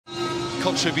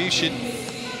contribution.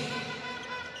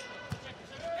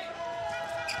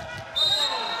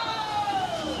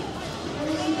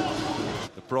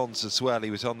 The bronze as well.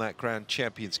 He was on that Grand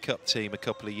Champions Cup team a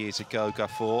couple of years ago,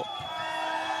 Gafford.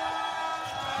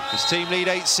 His team lead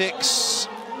 8-6.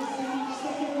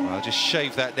 I'll just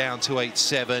shave that down to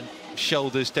 8-7.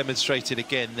 Shoulders demonstrated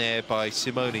again there by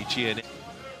Simone Giannelli.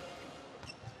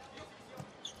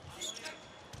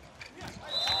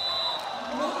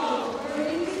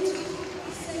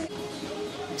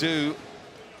 Du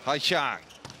Haishang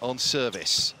on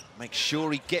service. Make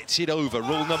sure he gets it over.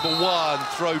 Rule number 1,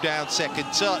 throw down second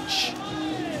touch.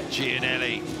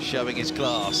 Giannelli showing his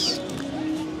class.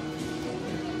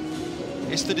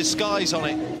 It's the disguise on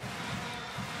it.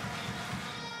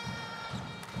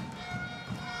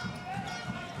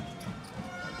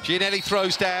 Giannelli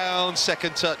throws down,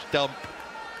 second touch, dump.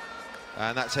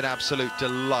 And that's an absolute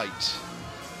delight.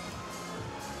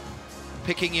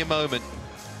 Picking your moment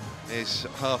is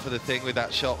half of the thing with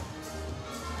that shot.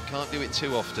 Can't do it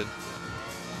too often.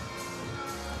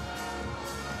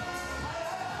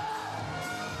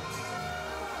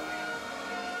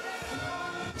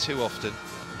 Too often.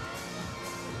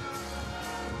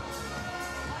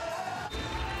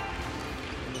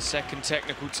 And the second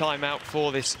technical timeout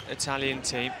for this Italian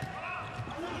team.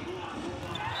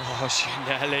 Oh,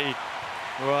 Giannelli.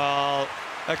 Well,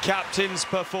 a captain's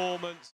performance.